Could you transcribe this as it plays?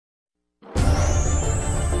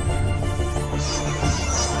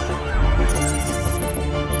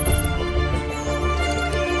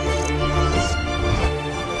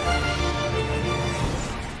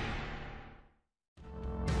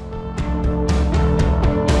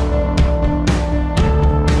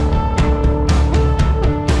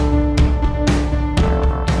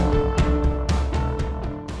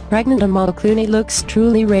Pregnant Amal Clooney looks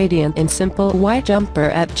truly radiant in simple white jumper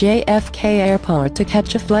at JFK Airport to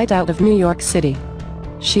catch a flight out of New York City.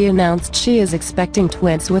 She announced she is expecting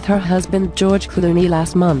twins with her husband George Clooney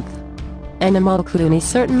last month. And Amal Clooney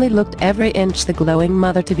certainly looked every inch the glowing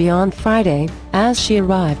mother to be on Friday, as she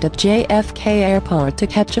arrived at JFK Airport to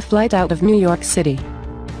catch a flight out of New York City.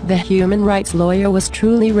 The human rights lawyer was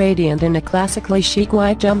truly radiant in a classically chic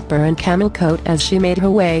white jumper and camel coat as she made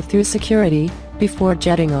her way through security, before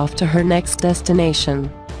jetting off to her next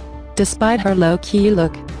destination. Despite her low-key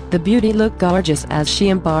look, the beauty looked gorgeous as she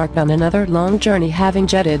embarked on another long journey, having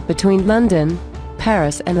jetted between London,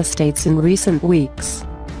 Paris and the States in recent weeks.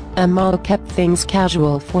 Amal kept things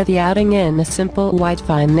casual for the outing in a simple white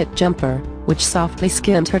fine knit jumper, which softly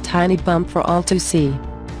skimmed her tiny bump for all to see,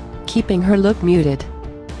 keeping her look muted.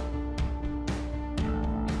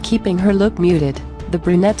 The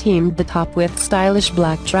brunette teamed the top with stylish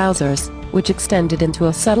black trousers, which extended into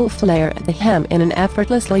a subtle flare at the hem in an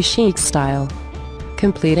effortlessly chic style.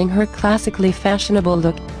 Completing her classically fashionable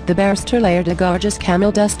look, the barrister layered a gorgeous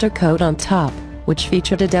camel duster coat on top, which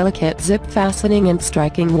featured a delicate zip fastening and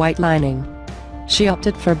striking white lining. She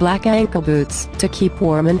opted for black ankle boots to keep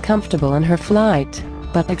warm and comfortable on her flight,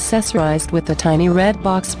 but accessorized with a tiny red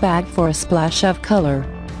box bag for a splash of color.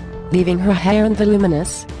 Leaving her hair in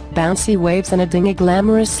voluminous, bouncy waves and a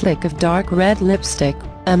glamorous slick of dark red lipstick,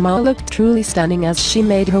 Amal looked truly stunning as she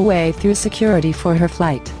made her way through security for her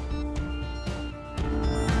flight.